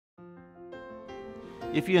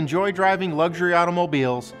If you enjoy driving luxury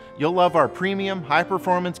automobiles, you'll love our premium,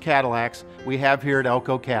 high-performance Cadillacs we have here at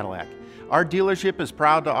Elco Cadillac. Our dealership is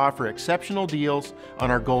proud to offer exceptional deals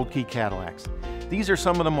on our Gold Key Cadillacs. These are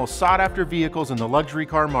some of the most sought-after vehicles in the luxury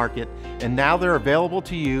car market, and now they're available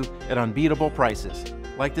to you at unbeatable prices.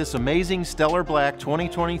 Like this amazing Stellar Black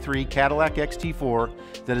 2023 Cadillac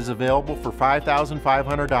XT4 that is available for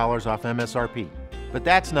 $5,500 off MSRP. But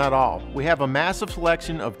that's not all. We have a massive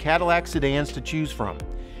selection of Cadillac sedans to choose from,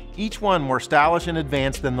 each one more stylish and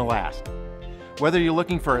advanced than the last. Whether you're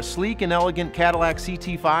looking for a sleek and elegant Cadillac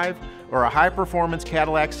CT5 or a high-performance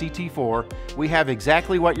Cadillac CT4, we have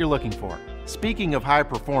exactly what you're looking for. Speaking of high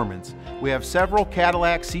performance, we have several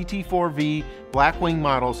Cadillac CT4V Blackwing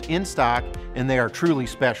models in stock, and they are truly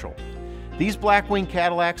special. These Blackwing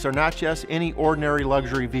Cadillacs are not just any ordinary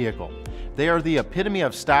luxury vehicle. They are the epitome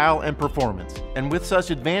of style and performance. And with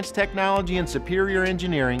such advanced technology and superior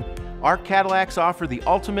engineering, our Cadillacs offer the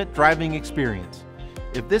ultimate driving experience.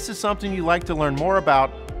 If this is something you'd like to learn more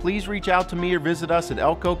about, please reach out to me or visit us at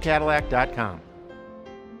elcocadillac.com.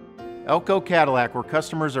 Elco Cadillac, where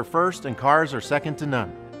customers are first and cars are second to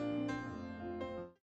none.